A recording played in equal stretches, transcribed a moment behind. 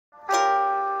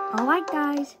Alright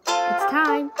guys, it's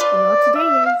time. You know what today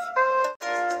is.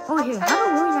 Oh here, have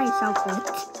a really nice outfit.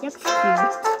 Looks cute.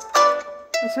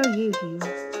 I'll show you here.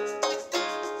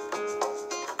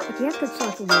 Okay, let's get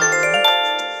started.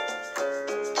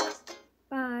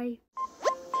 Bye.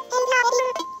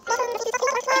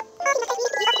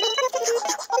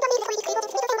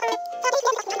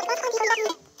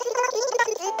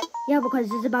 Yeah,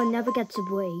 because Isabel never gets a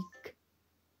break.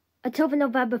 Until the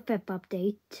November 5th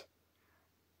update.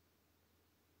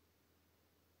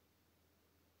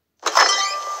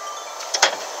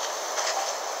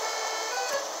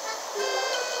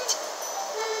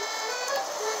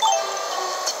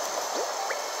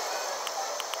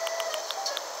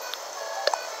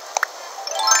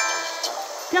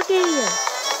 Plucky!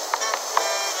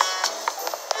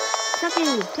 Plucky!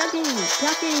 Plucky!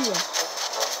 Plucky!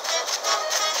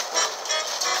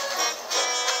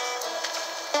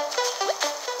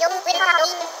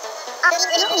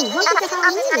 No, what the hell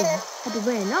are you doing? I've been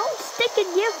wearing all sticking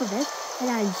gear for this, and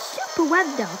I'm super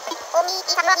webbed up. Oh,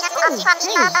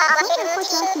 hey, if I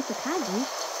push out you for candy,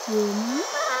 you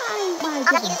might want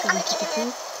to give them some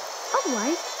chicken.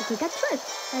 Otherwise, you could get tripped,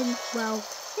 and, well,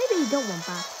 maybe you don't want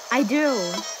that. I do.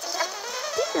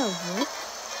 Get over it.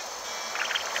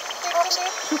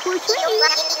 Trick or treat.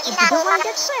 If you don't want to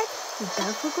get tricked, you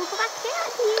better go for that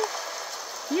candy.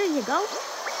 Here you go.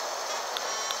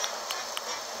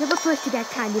 You're the first to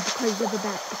get candy because of the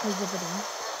bat, because of it.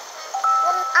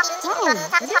 Whoa,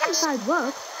 that didn't quite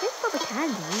work. Thanks for the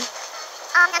candy.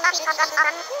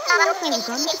 Yeah, looks like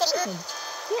I'm the chicken.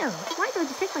 Here, why don't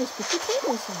you take my sticky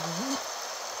table song?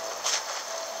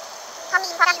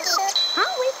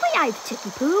 I'll wait for you,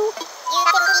 Chicky Poo.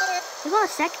 You got a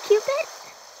sec, Cupid?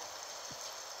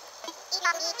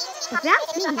 If that's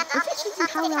me, this isn't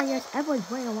how long everyone's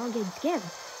wearing a long game skin.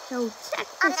 So check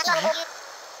this out.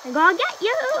 I'm gonna get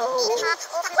you!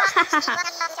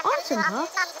 Awesome, huh?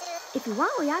 If you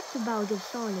want to react about this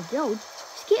song a joke,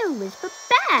 skill is the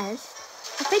best!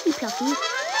 Oh, thank you, Plucky.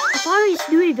 If only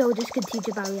Snooty Villagers could teach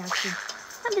about reaction.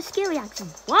 And the skill reaction.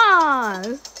 Wow!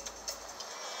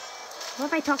 What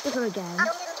if I talk to her again? I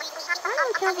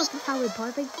don't care if it's how we're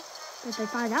perfect, but if I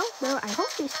find out, well, I hope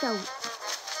they still...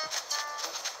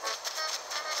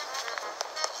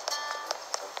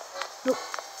 But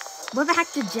where the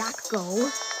heck did Jack go?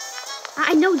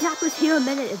 I know Jack was here a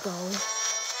minute ago.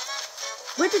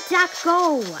 Where did Jack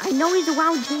go? I know he's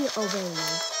around here already.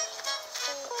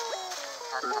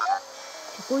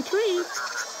 Trick or treat.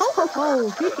 Ho ho ho.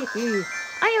 Hee.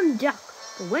 I am Jack,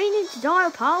 the reigning star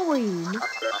of Halloween.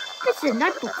 This is a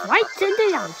night for frights and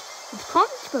delights. It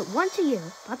comes but once a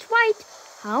year. That's right.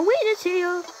 Halloween is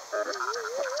here.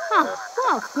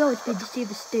 Wow, well, it's been to see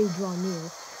the stage draw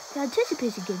near. The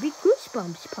anticipation gave me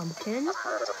goosebumps, Pumpkin.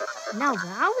 Now the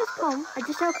hours come, I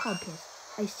just have a compass.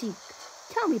 I seek.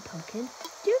 Tell me, Pumpkin,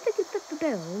 do you think you fit the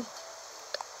bill?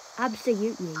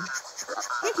 Absolutely.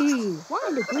 Hee,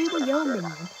 what an agreeable young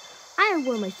minion. I am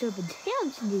one of my servant's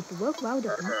hands need to work well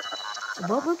done. And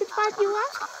what work is that, you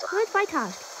ask? Where's my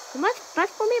task? You must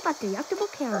fetch for me about delectable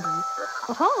candy.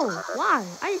 Oh, why?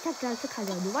 I just have to ask the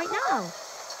candy on you right now.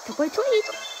 Trick or treat.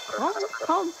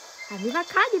 Come. Have me that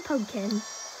candy, Pumpkin.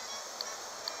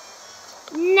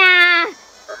 Nah!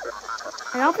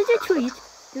 I offer you a treat.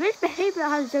 The rich behavior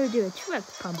has to do a trick,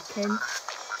 Pumpkin.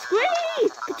 Squee!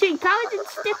 Between courage and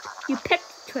stick, you picked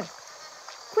the trick.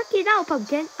 Quickly now,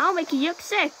 Pumpkin. I'll make you look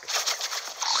sick.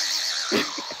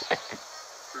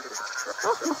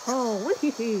 Oh, what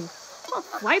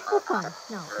frightful fun.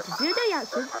 Now, to do the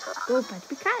reaction, go fetch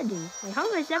me candy. My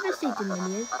hunger is never ceasing,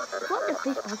 minion. Want the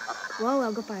fish box? Well,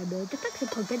 I'll go buy a meal to fix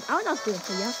it, Pumpkin. I'll not do it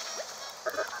for you.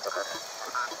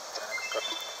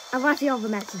 I've watched all the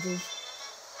messages.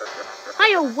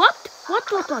 Hiya, what? What?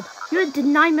 You're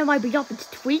denying me my beloved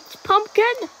tweets,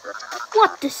 Pumpkin?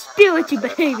 What dispiriting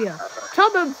behavior! Tell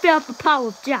me unfair for power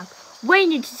of Jack,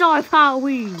 reigning star of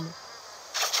Halloween.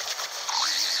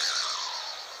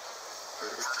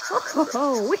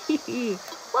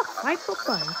 What frightful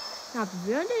fun. Now, if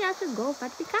you're the answer, go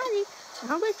fetch me candy. My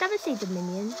hunger is never sated,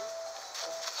 minion.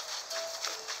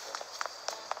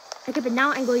 Okay, but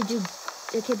now I'm going to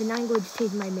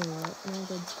change my mirror.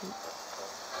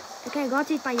 Okay, I'm going to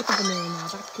change my look of the mirror now.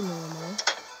 Back to normal.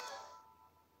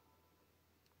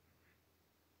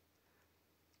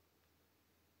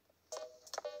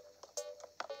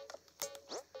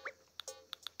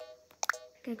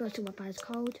 Okay, go to what that is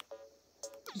called.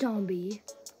 Zombie.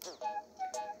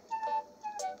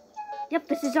 Yep,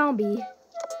 this is zombie.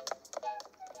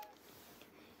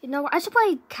 You know what? I should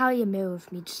probably carry a mirror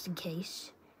with me just in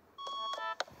case.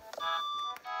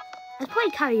 I'd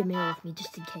probably carry a mirror with me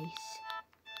just in case.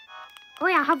 Oh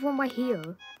yeah, I have one right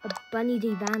here. A Bunny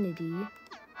D Vanity.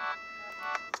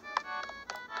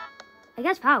 I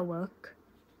guess that'll work.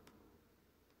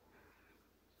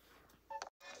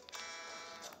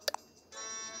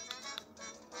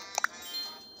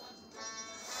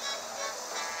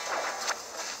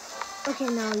 Okay,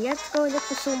 now let's go look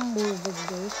for some more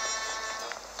visitors.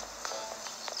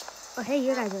 Oh, hey,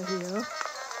 you guys are here.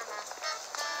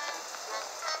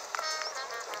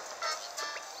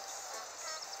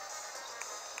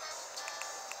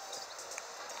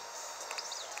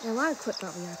 I want to quit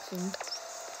that reaction.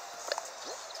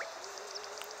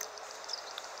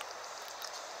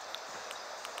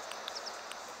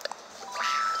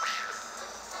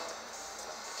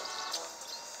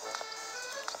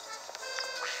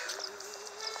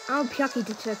 I don't Pyucky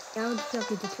to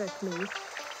trick me.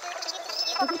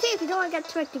 You can see if you don't want to get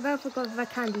tricked, you better go for that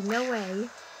candy. No way.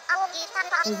 I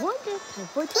want it. Time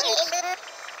for a trick.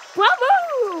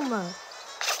 Boom!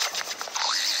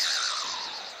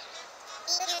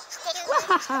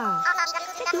 Wahaha!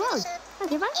 Thank you all.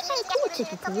 Okay, if I can get a cool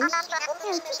ticket, please. Yeah,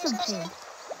 let's do some pain.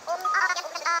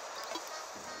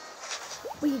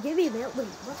 Will you give me a minute? Wait,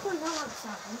 what's going on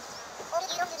outside?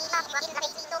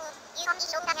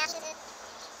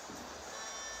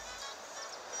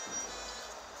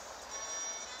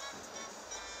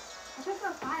 I took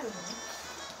a fire one.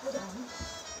 Hold on.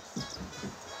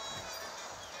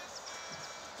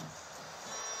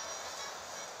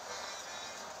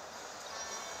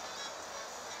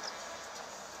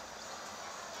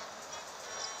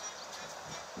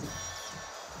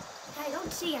 I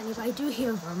don't see any, but I do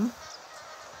hear them.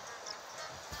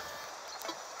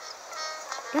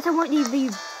 Guess I won't need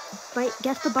the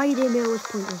guess the Bite Mirror was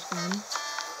pointless then.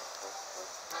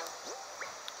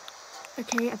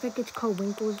 Okay, I think it's called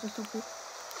Winkles or something.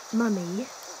 Mummy.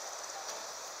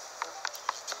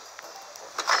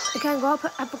 Okay,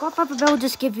 I forgot Papa Bill will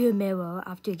just give you a mirror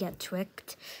after you get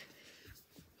tricked.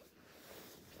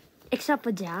 Except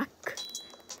for Jack.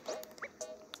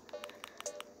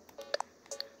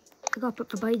 I got put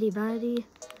for Bitey Vanity.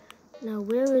 Now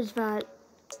where is that?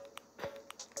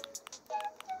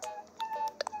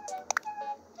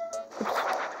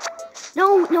 Oops.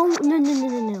 No.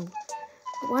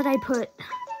 What I put?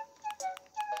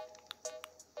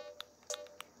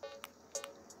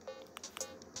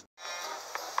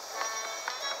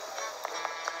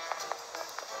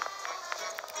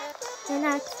 And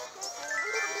next.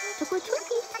 Trick or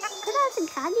treat. Could I have some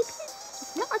candy, please?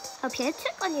 If not, I'll play a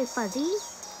trick on you, Fuzzy.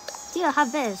 Here,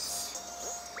 have this.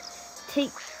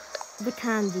 Take the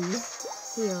candy.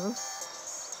 Here.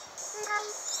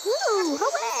 Woo!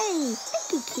 Hooray!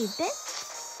 Thank you, Cupid.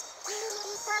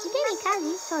 You gave me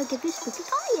candy, so I'll give you spooky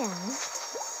guardian.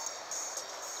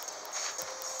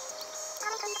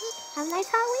 Have a nice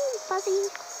Halloween, Fuzzy.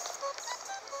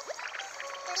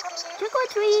 Trick or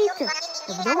treat.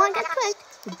 If you don't want to get tricked,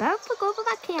 you better look over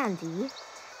that candy.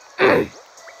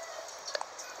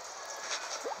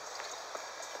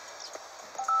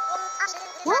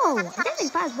 Whoa, I didn't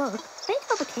think that worked. Thanks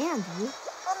for the candy.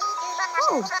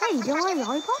 Oh, hey, do you want a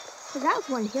lollipop? Because that was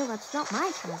one here that's not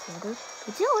my kind of flavor.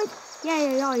 It's yours.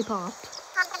 Yeah, lollipop.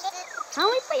 How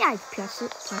many for you,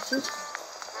 precious?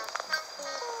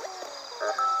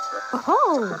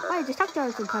 Oh, I just talked to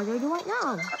us because I do right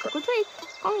now. Trick or treat.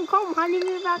 Come, honey,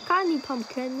 me that candy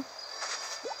pumpkin.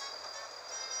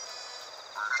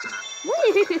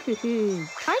 Woo!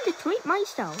 Trying to treat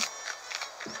myself.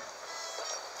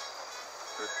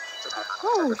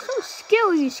 Oh, so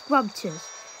scary, Scrumptious.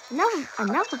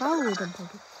 Enough of our wooden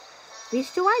pumpkin.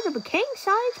 These two eyes of a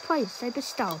king-size price I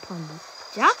bestow upon you.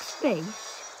 Jack's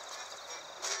face.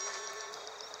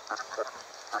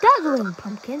 Dazzling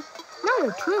pumpkin. Now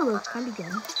your true work can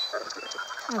begin.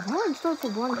 I have more in store for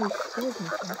one who scares me.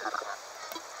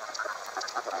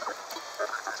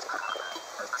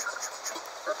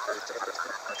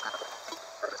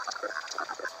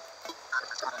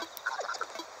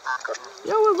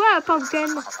 You're aware,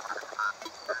 pumpkin.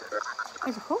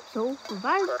 I hope so.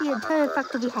 Provides the entire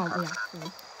effect of the haunt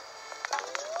reaction.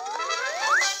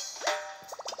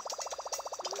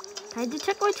 Time to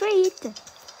trick or treat.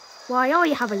 Well, I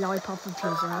already have a lollipop and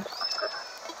pizza.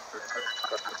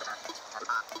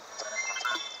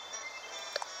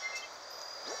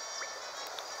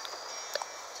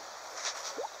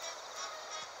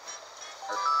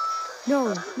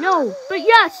 No, but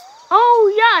yes!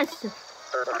 Oh, yes!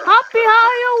 Happy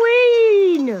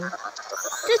Halloween!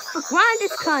 This is the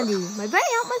grandest candy, my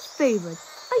very utmost favorite.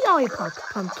 A lollipop,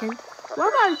 pumpkin. What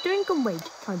about a drink and wait?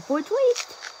 Time for a treat.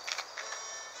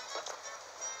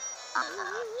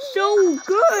 So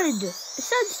good! It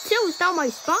sends chills down my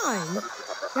spine.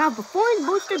 Now performing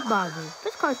boosted body.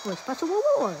 This calls for a special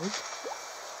reward.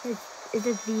 Is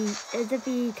it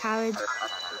the carriage?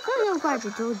 So glad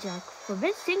you told Jack. For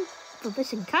visiting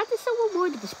cat is so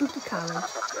reward of the spooky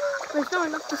carriage. There's not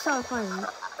enough to satisfy me.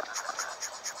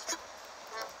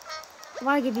 I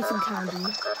want to give you some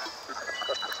candy.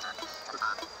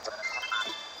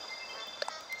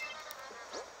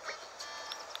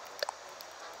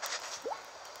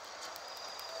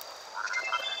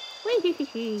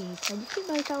 Wee-hee-hee-hee. Can you see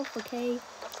myself, okay?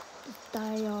 Just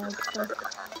dialogue stuff.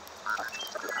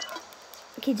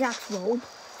 Okay, Jack's robe.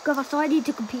 God, so I need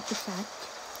to complete the set.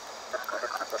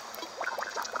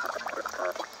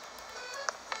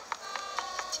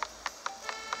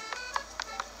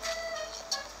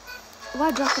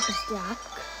 Why dress up as Jack?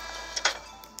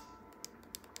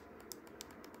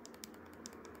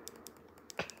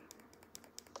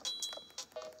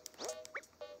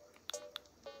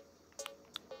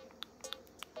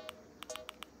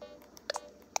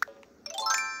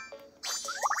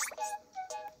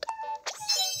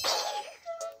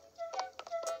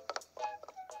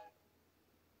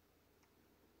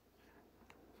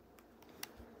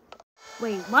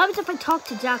 Wait, what happens if I talk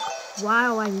to Jack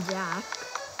while I'm Jack?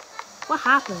 What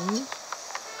happens?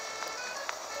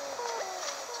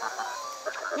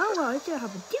 Well, I do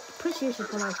have a deep appreciation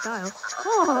for my style.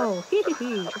 Oh,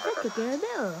 hee-hee-hee, it's like looking in a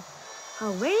mirror.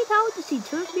 I'll wait out to see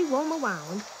Turkey roam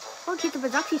around. Okay, there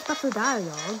was actually special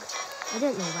dialogue. I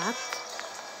didn't know that.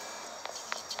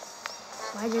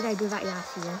 Why did I do that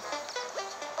last year?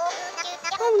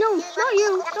 Oh no, not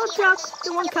you, not Jack.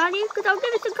 You want candy? Because I'll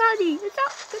give it to candy.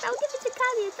 Because I'll give it to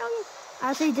candy. It's all you.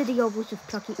 I say did the yogurt with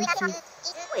Chucky Uchi.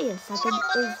 Wait a second,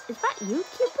 is that you,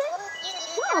 Cupid?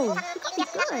 Whoa, you got me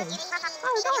good.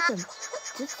 Oh, that's awesome.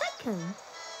 Just a second.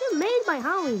 You made my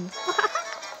Halloween.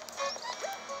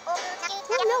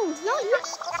 Oh no, not you.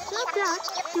 Not Jack.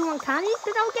 Do you want candy?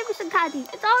 Because I'll give you some candy.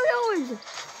 It's all yours.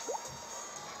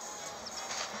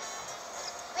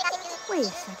 Wait a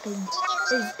second.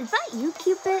 Is that you,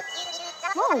 Cupid?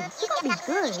 Whoa, you got me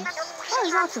good. That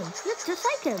was awesome. You're just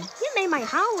like him. You made my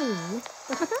Halloween.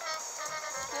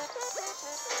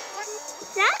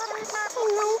 Jack? Oh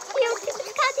no, you don't give me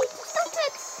candy. Stop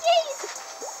it, please.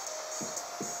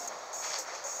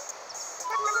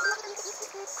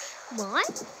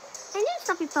 What? I knew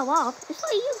something fell off. It's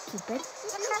not you, Cupid.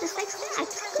 It's just like Jack.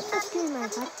 Just kidding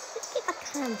myself. Let's get a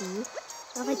candy.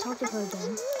 Now if I talk to her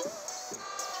again.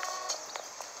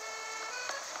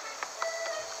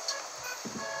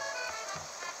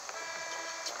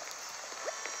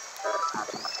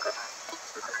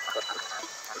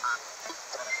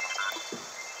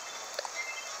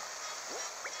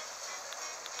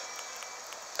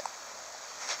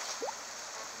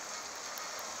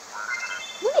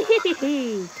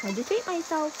 Time to treat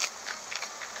myself.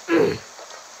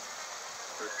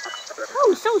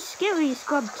 Oh, so scary,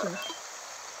 Scrumptious.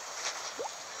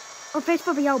 Oh, face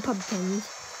for the yellow pumpkins.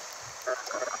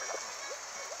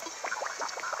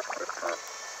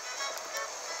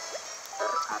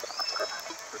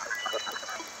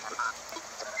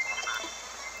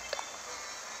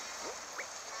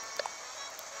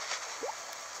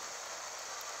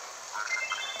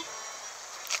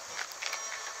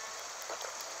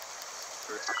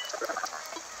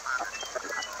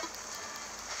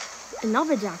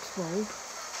 Another Jack's robe.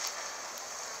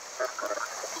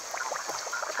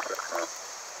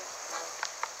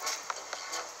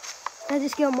 I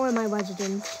just get more of my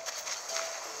residents.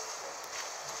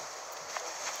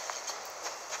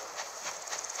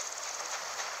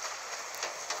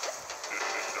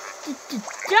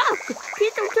 Jack!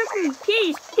 Please don't trick me!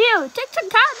 Please! Here! Take some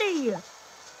candy!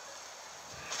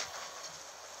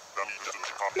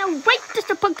 Now wait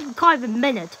just a fucking 5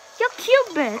 minute! You're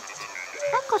Cupid!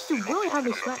 That costume really had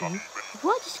me sweating. If you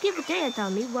want to skip a dance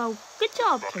on me, well, good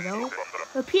job, kiddo.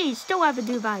 But please, don't ever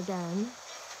do that again.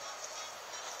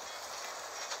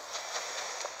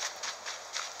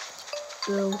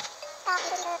 Boo.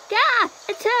 Yeah,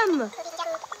 it's him!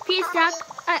 Please, Jack,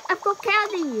 I've got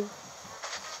candy.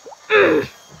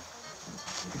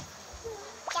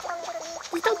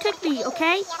 Just don't trick me,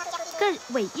 okay?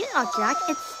 Wait, you're not Jack,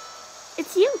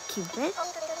 it's you, Cupid.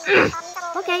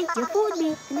 Okay, you fooled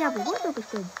me, and now the window was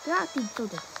good. You're not being so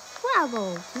good.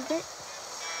 Bravo, Cupid.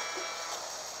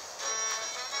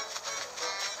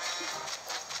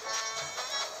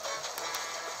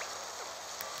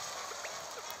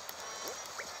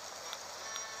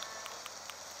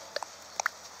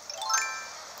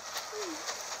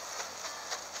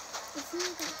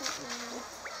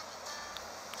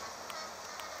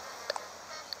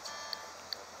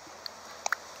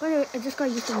 But I just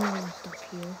gotta use some more stuff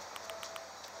here.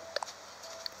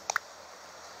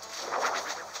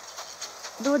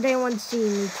 Though they want to see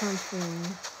me transform.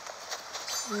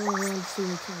 They don't want to see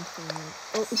me transform.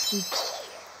 Oh, it's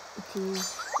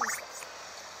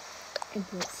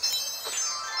inputs.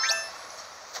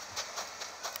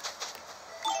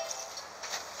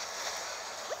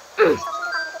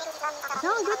 So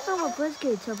a good from a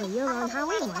brisket over here on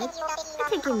Halloween, right?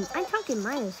 I'm talking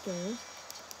minor scales.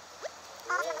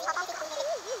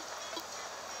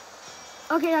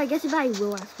 Okay, I guess if I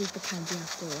will ask you for candy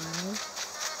after a while.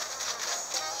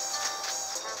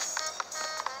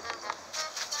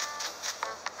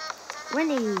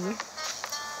 Winnie.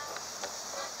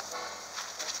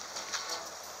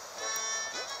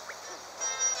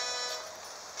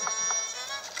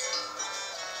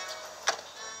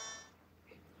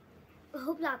 I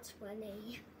hope that's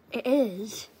funny. It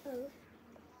is. Oh.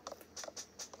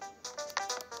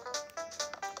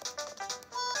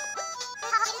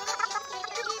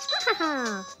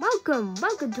 Haha! Welcome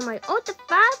to my Ultra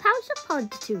 5 House of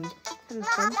Fortitude. Having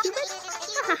fun, Cupid?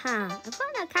 Haha! I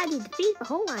found out candy to feed the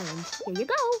whole island. Here you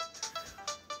go.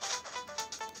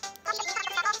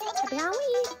 Happy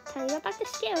Halloween! Time to go back to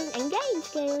school and getting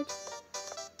scared.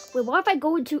 Wait, what if I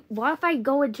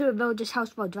go into a villager's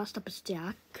house while dressed up as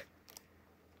Jack?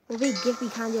 Will they give me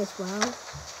candy as well?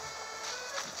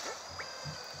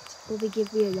 Will they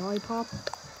give me a lollipop?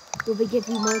 Will they give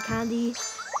me more candy?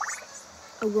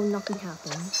 Or will nothing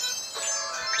happen?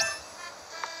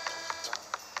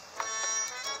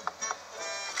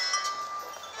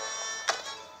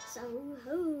 So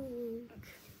hook.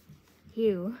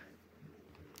 You.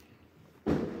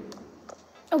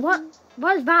 Oh, what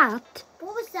was that?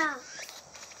 What was that?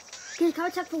 Can you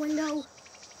come check the window?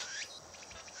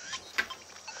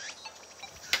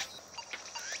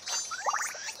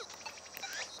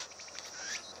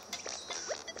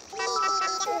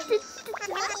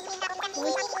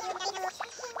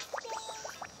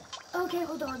 Okay,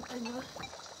 hold on. I know. Wait,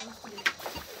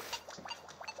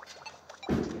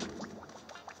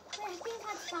 I think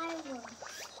that's fireworks.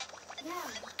 Yeah.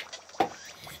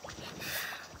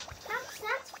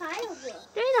 That's fireworks.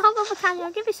 There ain't a whole lot of candy.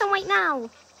 I'll give you some right now.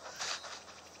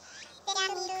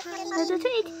 There's a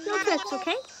treat. No tricks,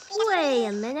 okay? Wait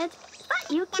a minute. Is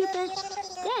that you, Cupid?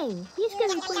 Dang, he's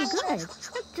getting pretty good.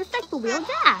 Just like the real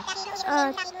Jack.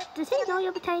 Does he know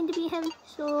you're pretending to be him?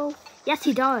 So, yes,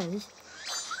 he does.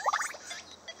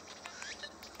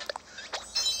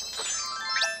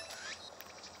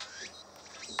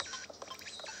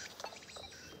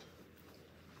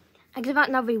 I guess about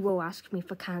now they will ask me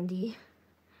for candy.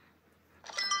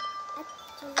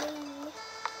 Actually.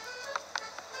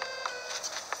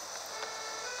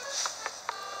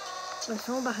 There's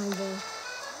someone behind there.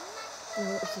 No,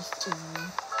 it's just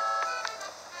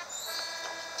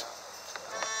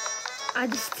I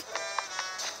just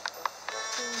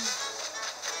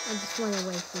went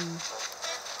away from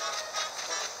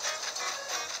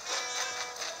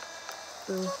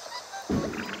Boo.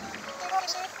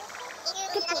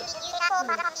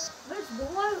 Where's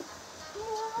Willow?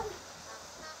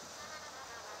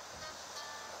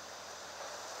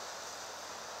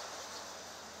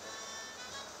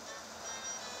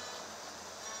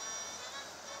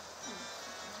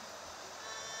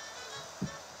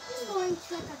 Going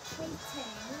trick or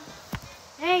treating.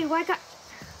 Hey, why can't...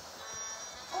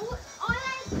 Oh,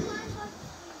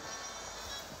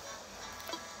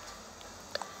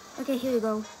 Okay, here you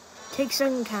go. Take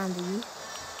some candy.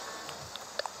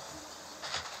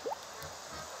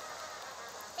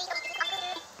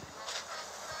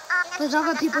 There's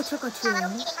other people trick or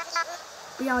treating.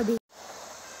 BRB.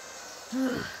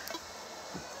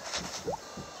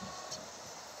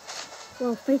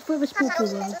 Well, thanks for the spooky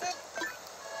one.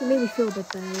 It made me feel a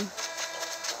bit better.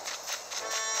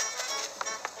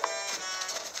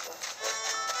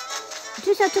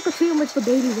 Just I took a treat with the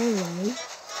babies anyway.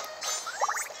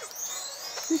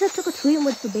 Just I took a treat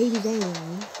with the babies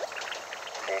anyway.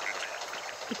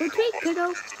 Trick or treat, kiddo.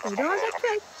 You don't get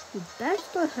tricked. You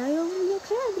best to hang over your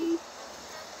candy.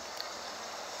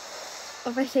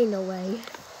 Or if I say no way.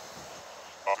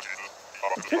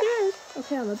 The trick is,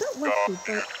 okay, I'm a bit rusty,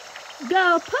 but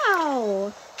go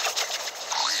pow!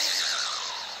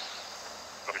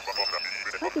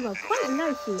 Talking about quite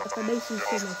nicely if I may say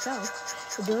so myself.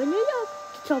 We're doing it up.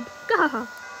 Chop, ga!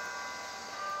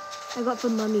 I got the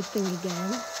mummy thing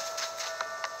again.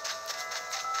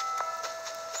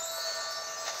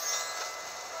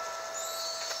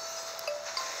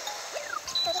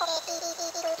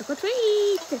 Trick or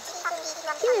treat!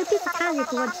 Give me a piece of candy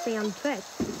if you want to stay on track.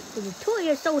 But the toy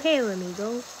is so here,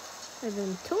 amigo.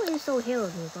 The toy is so here,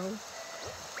 amigo.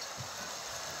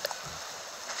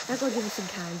 I'll go give you some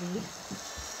candy.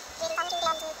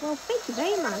 Well, thank you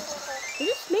very much. You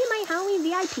just made my Halloween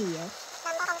VIP, yes?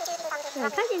 Yeah, I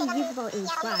can't even give about in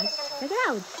swag. Check it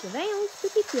out, the very own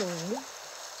spooky feeling.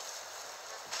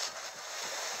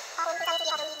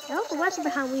 I hope the rest of the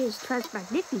Halloween is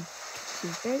transmagnific,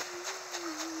 Cupid.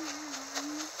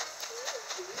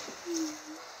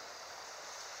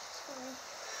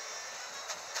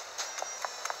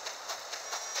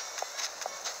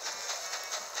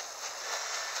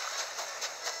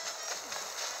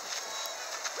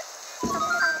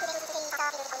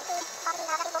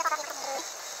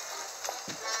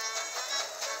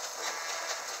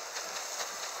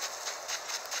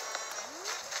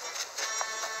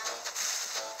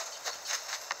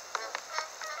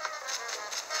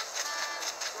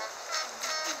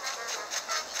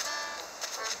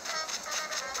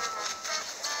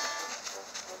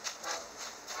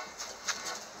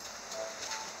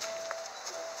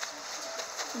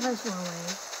 That's one way.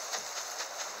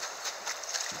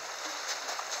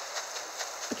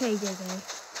 Okay, JJ.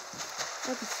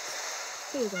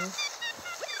 Here you go.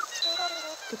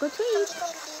 Trick or treat.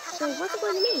 So what's it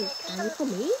going to be? Candy for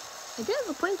me? I do have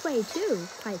a point 22.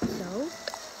 Quite so.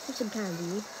 Here's some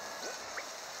candy.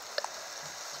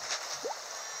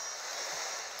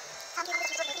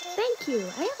 Thank you.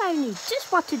 I have only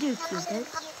just what to do, Cupid.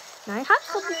 Now I have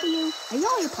something for you. A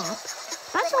lollipop.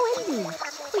 That's all indeed.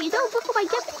 But you don't look at my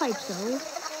gift quite so.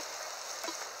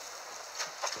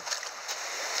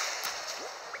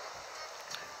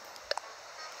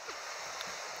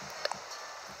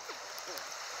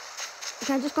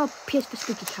 Okay, I just got pierced for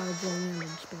spooky carriage on the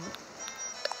spot.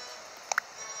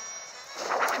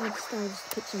 I'll just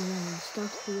put some random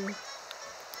stuff here.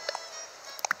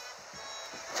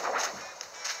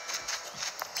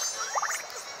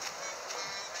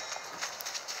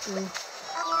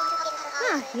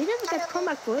 Ah, you never get to come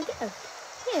back for a gift.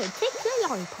 Here, take the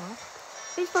lollipop.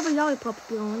 Here's for the lollipop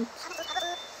beyond.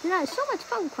 That is so much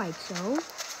fun, quite so.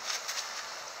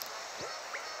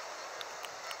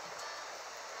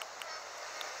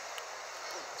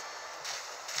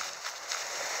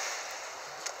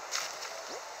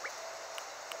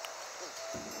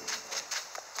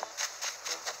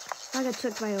 I got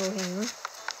tricked by old hair.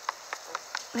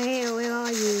 Hey, where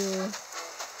are you?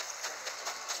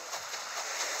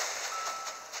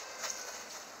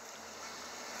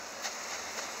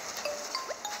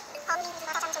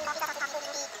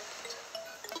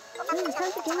 It's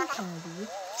time to get candy.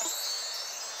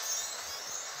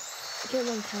 Get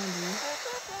one candy.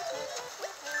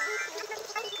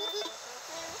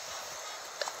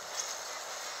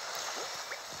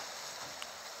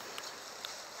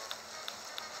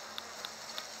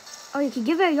 Oh, you can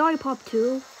give it a lollipop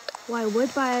too. Why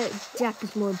would buy Jack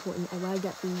is more important. I'd rather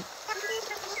get the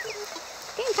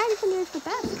getting candy from you is the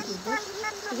best.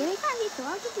 You're getting candy, so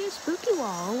I'll give you a spooky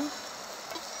wall.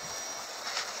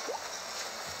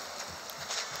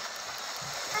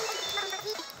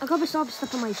 I got this all the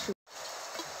stuff on my shoe.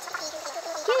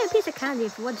 Give me a piece of candy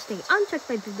if you want to stay unchecked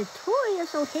by the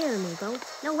victorious O'Hare, amigo.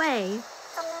 No way.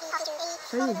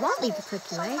 So you want me to trick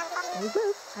you, eh? Don't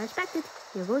move. I respect it.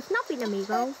 Here goes nothing,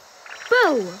 amigo.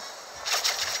 Boo!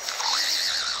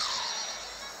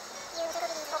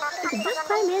 You can just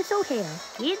play Miss O'Hare.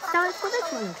 He starts for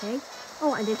this one, okay?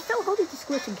 Oh, and they're still holding to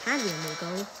squish some candy,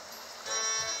 amigo.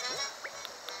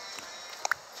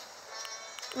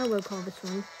 I will call this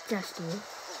one Destiny.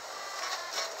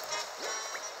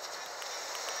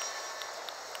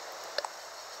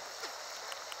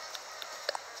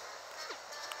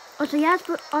 Also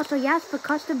yes, for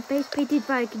custom face painted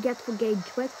that I can get for Game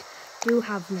Twitch do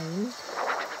have names.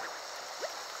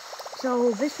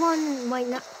 So this one might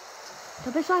not.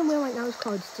 So this one right now is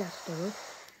called Jester.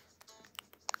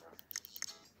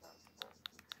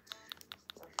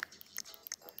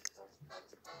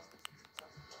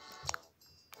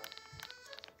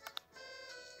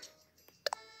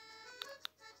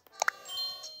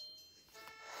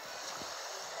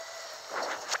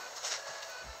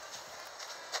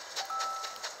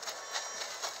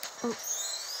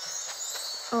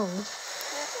 Oh.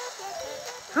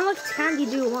 How much candy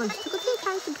do you want? Could you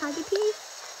have some candy, please?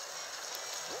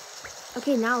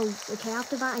 Okay, now,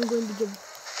 after that, I'm going to give...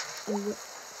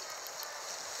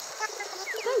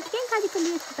 Getting candy can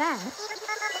be the best.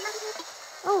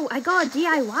 Oh, I got a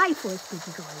DIY for a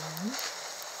spooky garden.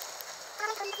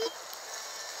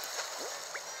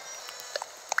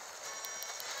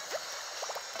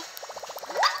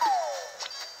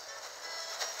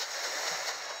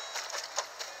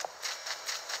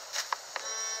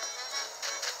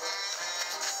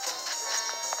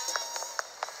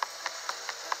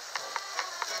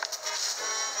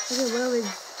 Okay, where is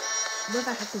Where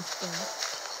the heck is Jack?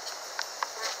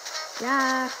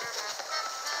 Jack.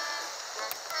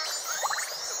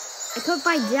 I couldn't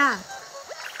find Jack.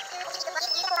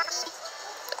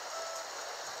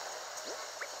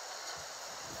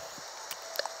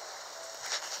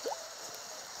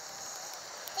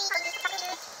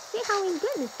 See how he's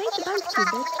good. Thank you, thank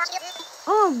you.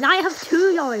 Oh, now I have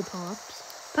 2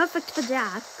 lollipops. Perfect for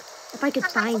Jack. If I could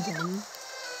find him.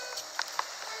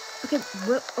 Okay,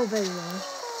 oh, very well.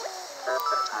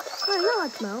 Oh, no,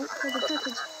 it's Mo.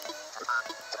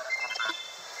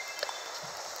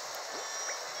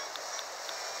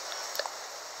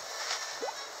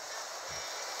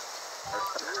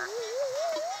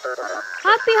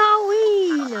 Happy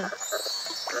Halloween!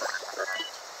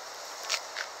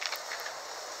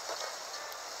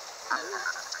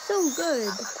 So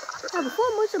good. Now, before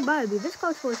most of Barbie, this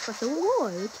calls for a special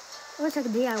reward. Looks like a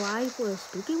DIY for a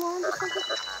spooky wand or something.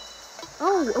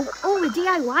 Oh, a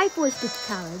DIY for a spooky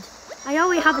carriage. I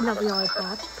already have another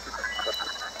lollipop.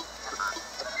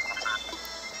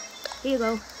 Here you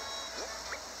go.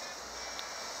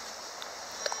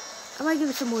 I might give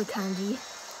it some more candy.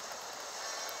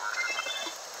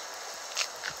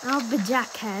 I'll have the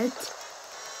Jack head.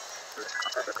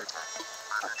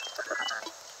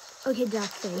 Okay, Jack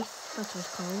face. That's what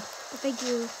it's called. Thank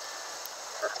you.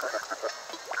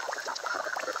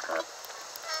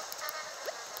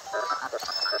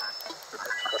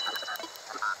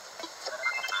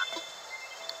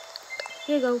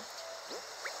 Here you go.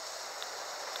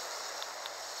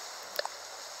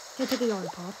 Here, take a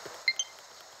lollipop.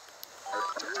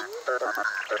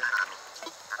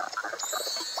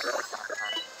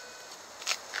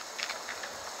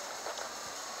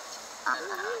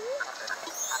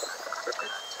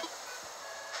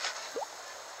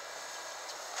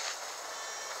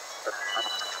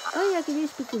 Oh yeah, I can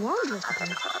use spooky wands with them.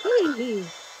 Hee.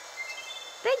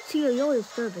 Thanks to your loyal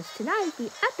service, tonight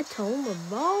the epitome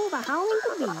of all the Halloween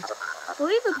could be. Or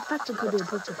even Professor could be a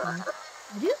book with me.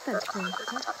 I do fetch things.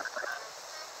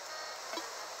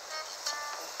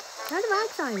 How do I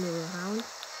sign Yoyo Hound?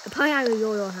 Apparently I'm a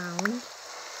Yoyo Hound.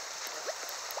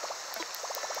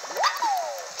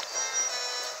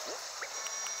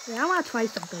 Yeah, I want to try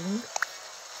something.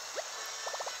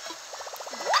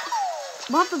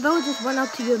 What if the villagers run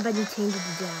up to you and then you change it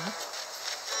to Jack?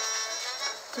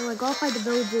 So I gotta find the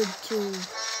villager to...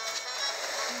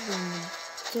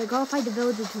 I gotta find the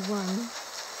villager to run.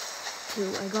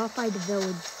 I gotta find the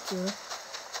villager.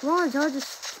 Come on, don't just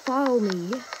follow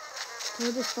me.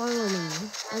 Don't just follow me.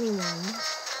 Anyone.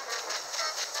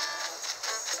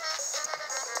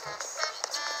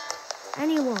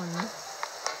 Anyone.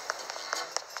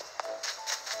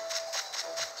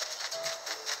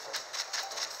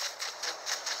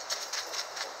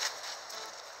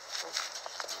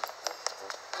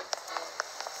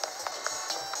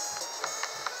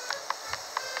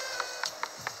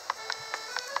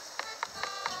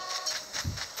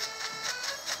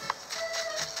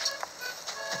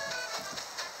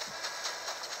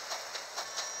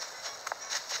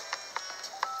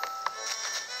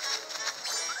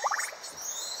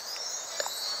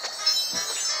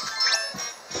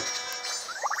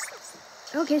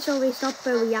 Okay, so they stopped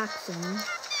their reaction.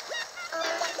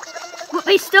 But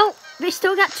they still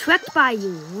got tricked by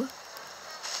you.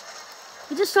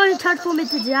 You just started transforming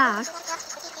into Jack.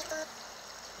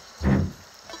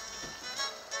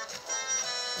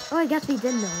 Oh, I guess we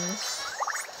did notice.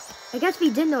 I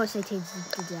changed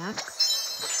it to Jack.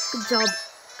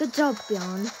 Good job,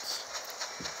 Beyond.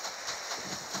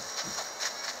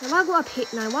 Now I'll go up here.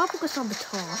 Now I'll focus on the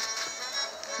top.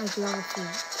 Like the other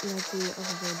versions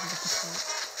at the top.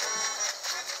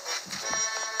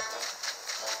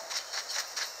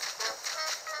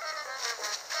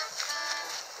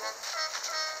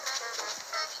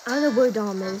 I don't know where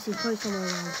Dom is. He's probably somewhere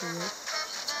around here.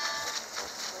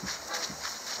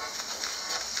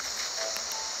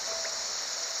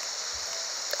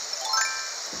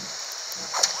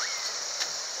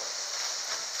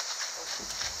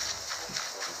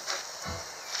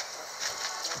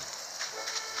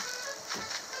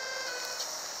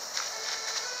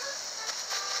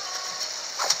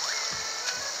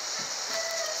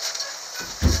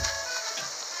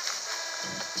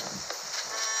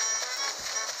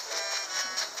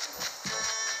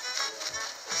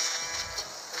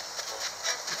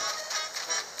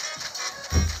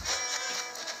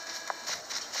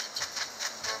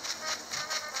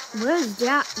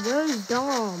 Where's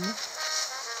Dom?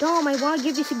 Dom, I want to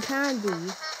give you some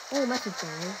candy. Oh, message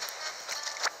there.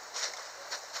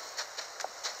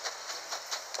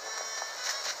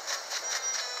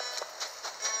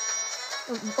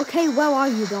 Okay, where are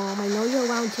you, Dom? I know you're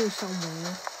around here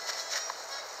somewhere.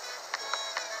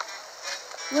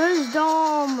 Where's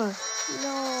Dom? No, I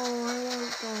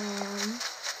want Dom.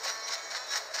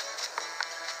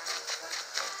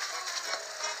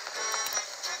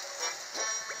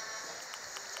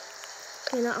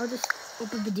 Okay, now I'll just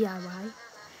open the DIY.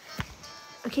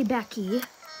 Okay, Becky.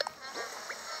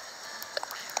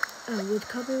 Oh, wood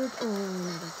cupboard. Oh,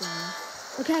 no, that's wrong.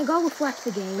 Okay, I go reflect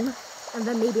the game, and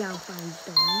then maybe I'll find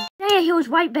Dom. Hey, he was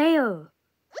right there.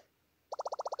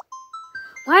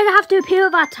 Why did it have to appear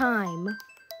that time?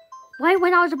 Why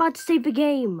when I was about to save the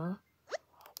game?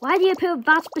 Why did he appear at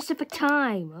that specific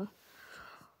time?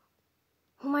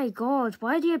 Oh my god,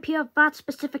 why did he appear at that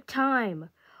specific time?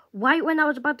 Right when I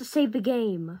was about to save the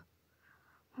game.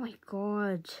 Oh my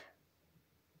god.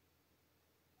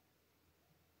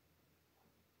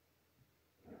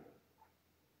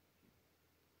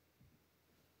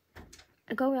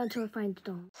 I go around till I find the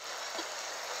Dom.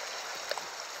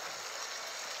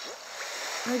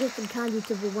 I'll get some candy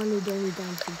to the one and only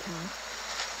dancing cat.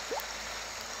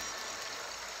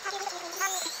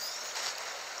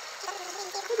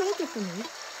 What did you get for me?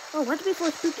 Oh, what before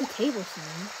a spooky table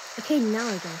sign? Okay, now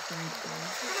I gotta find Dom.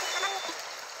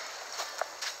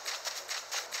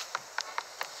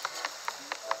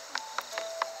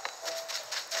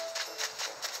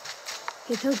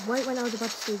 Okay, so it's right when I was about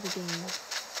to save the game.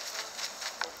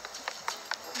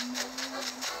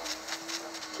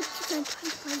 I'm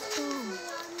trying to find Dom.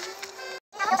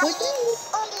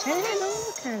 Hello,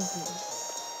 candy.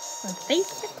 But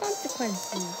face the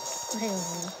consequences. Well,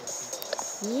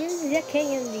 here's the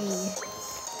candy.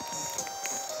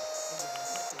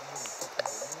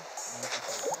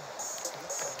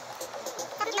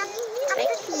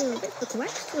 Thank you. That's the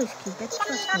correct choice, kid. That's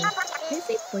trust me. This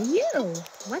is for you.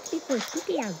 What's before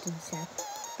spooky out and stuff?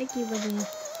 Thank you, buddy.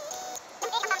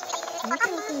 I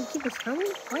think I'm gonna keep us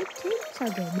coming. Right to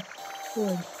again.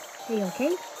 Good. Hey, okay?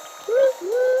 Woo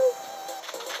woo.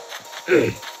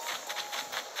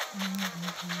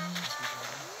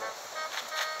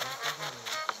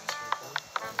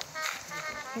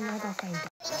 And now I'll find it.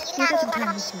 Here's some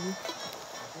candy too.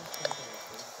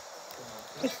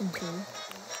 Take some too.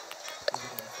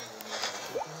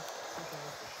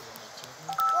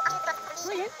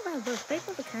 Wait, that's about the big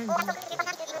of the candy.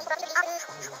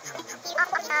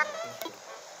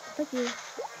 Thank you.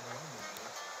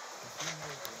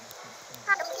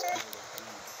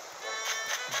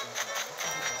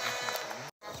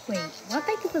 Wait, what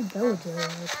type of a villager is it?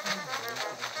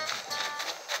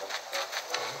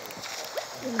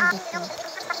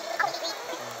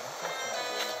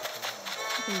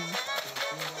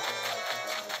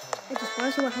 I just want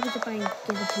to see what happens if I give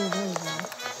it to a villager.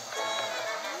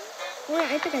 Oh yeah,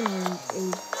 I think I know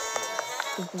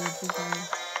the villager.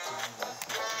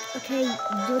 Okay,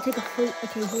 you'll take a fruit.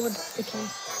 Okay, hold. Okay.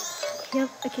 Yep,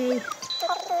 okay.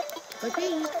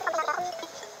 Okay.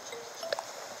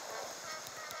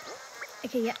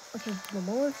 Okay, yeah, okay, one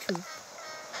more two.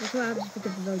 That's what happens with the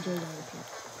villager too.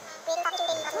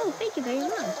 Oh, thank you very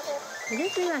much. I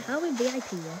just realized how we VIP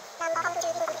here.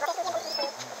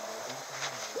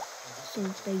 So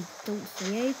they don't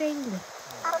say anything.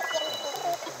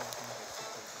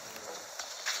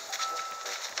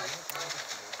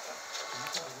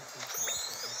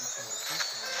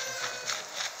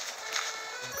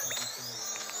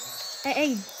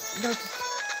 Hey, no.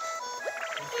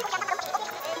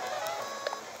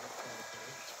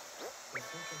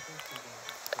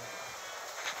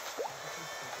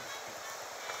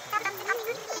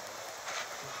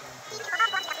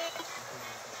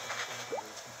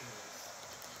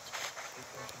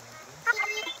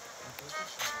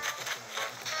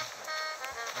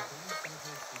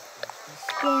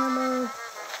 Scammer.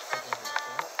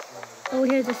 Oh,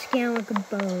 here's a scammer with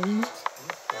bones.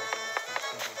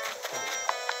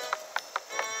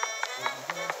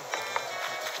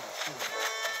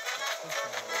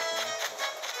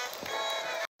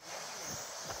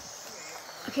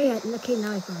 Okay,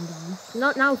 now I found him.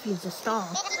 Not now if he's a star.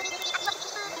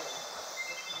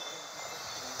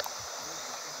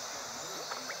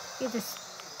 He's just...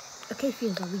 Okay,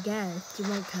 Fields, we guess. You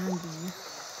want candy.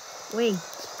 Wait.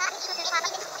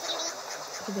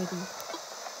 Okay, baby.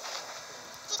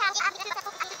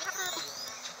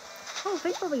 Oh,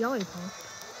 thanks for the lollipop.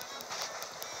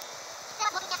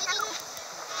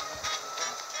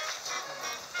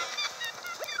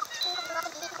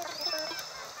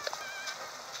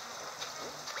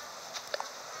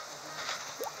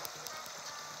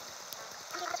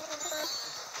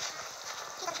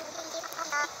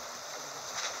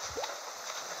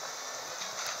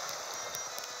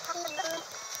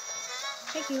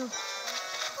 Thank you.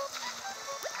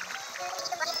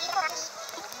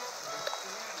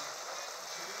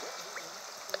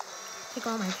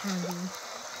 Take all my candy.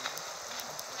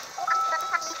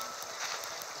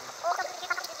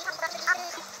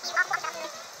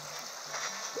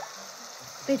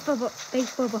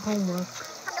 Baseball for homework.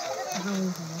 Halloween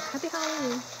homework. Happy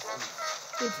Halloween.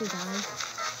 You too, guys.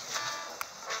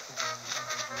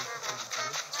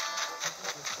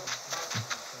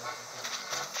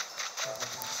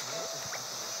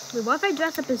 Wait, what if I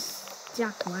dress up as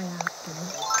Jack right after?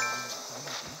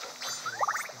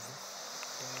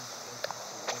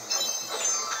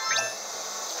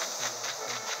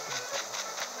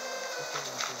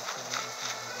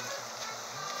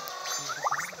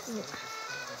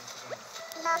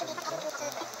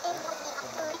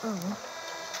 Oh.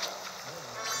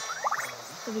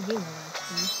 So we do know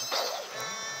actually.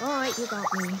 Alright, you got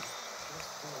me.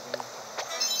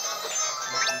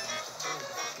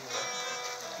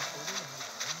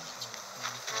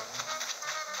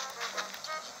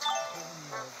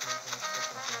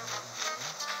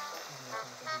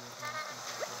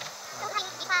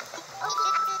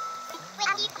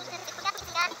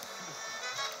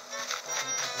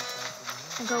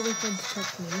 I'll go with him to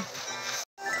touch me.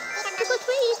 Trick or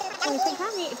treat! Oh, you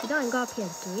candy. If you don't go up here,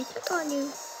 treat on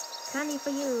you. Candy for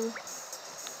you.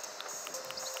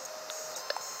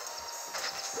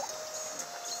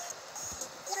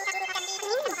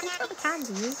 The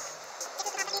candy.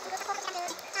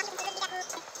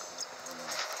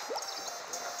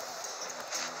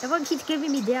 Everyone keeps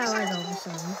giving me DIYs all of a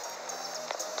sudden.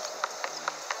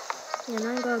 Yeah,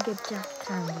 now I'm gonna get Jack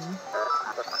candy.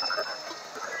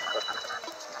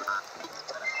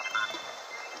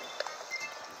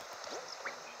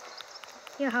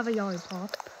 Here, have a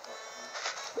lollipop.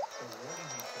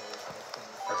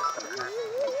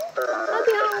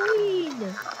 Happy Halloween!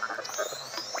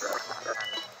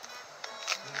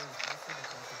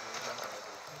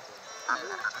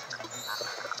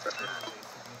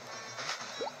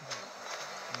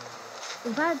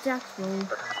 Is that Jack's roll?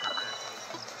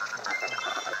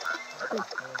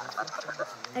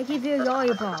 I give you a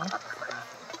lollipop.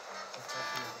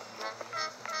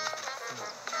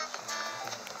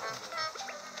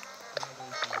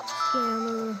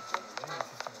 Scammer.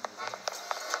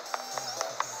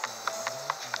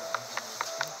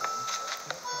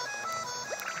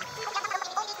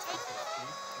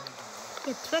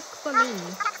 A trick for me.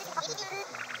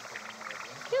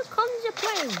 Here comes the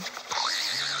plane.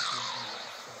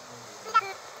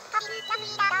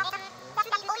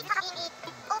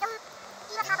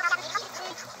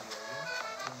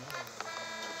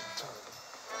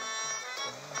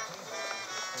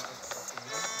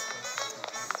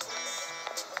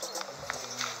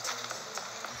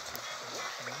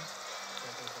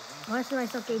 Why should I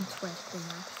stop getting twisted,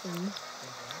 actually?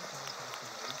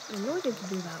 In order to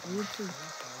do that, we need to...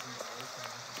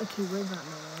 Okay, where's that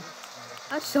mirror?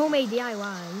 I have so many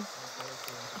DIYs.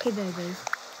 Okay, there it is.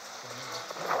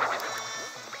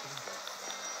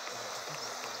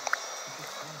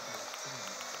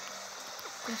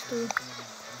 Let's do...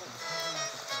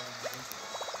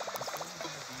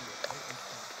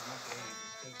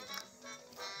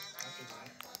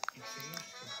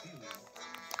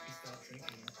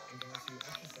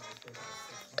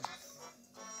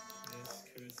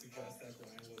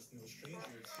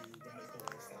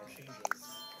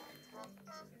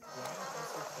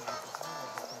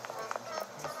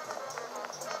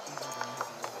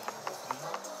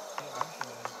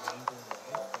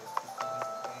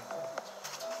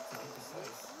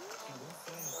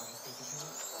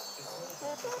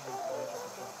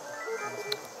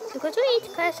 Trick or treat,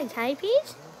 classic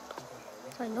typeys.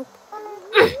 Sorry, nope.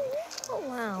 Oh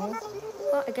wow.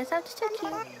 Well, I guess I have to check you.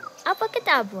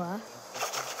 Abracadabra.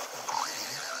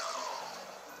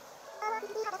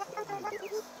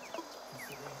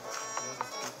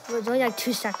 It was only like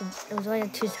 2 seconds. It was only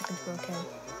like 2 seconds, but okay.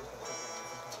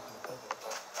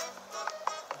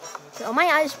 So are my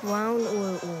eyes brown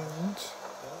or orange?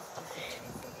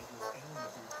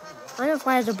 I don't know if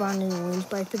my eyes are brown and orange,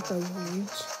 but I think they're orange.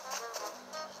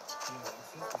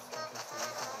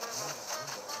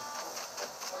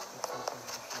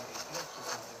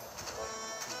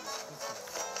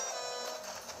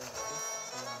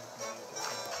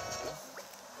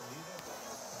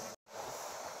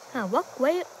 What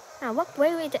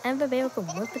way way to ever be able to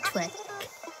work the trick?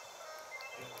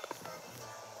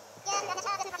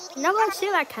 You're not gonna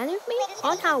steal that candy with me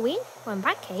on Halloween? Well, in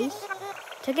that case,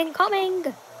 chicken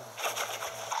coming!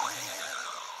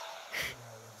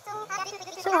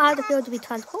 So hard to feel to be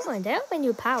transformed. They have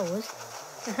new powers.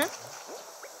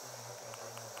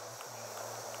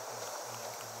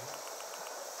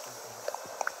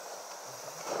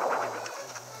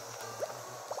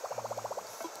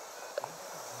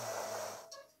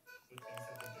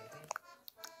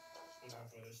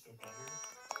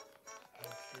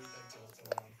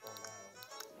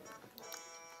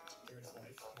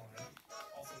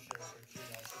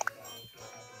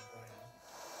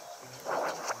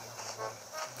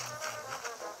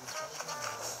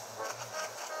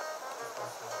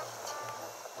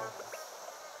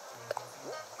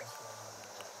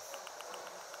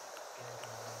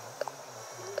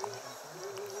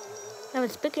 Have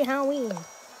a spooky Halloween.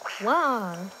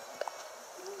 Wow.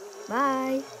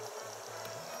 Bye.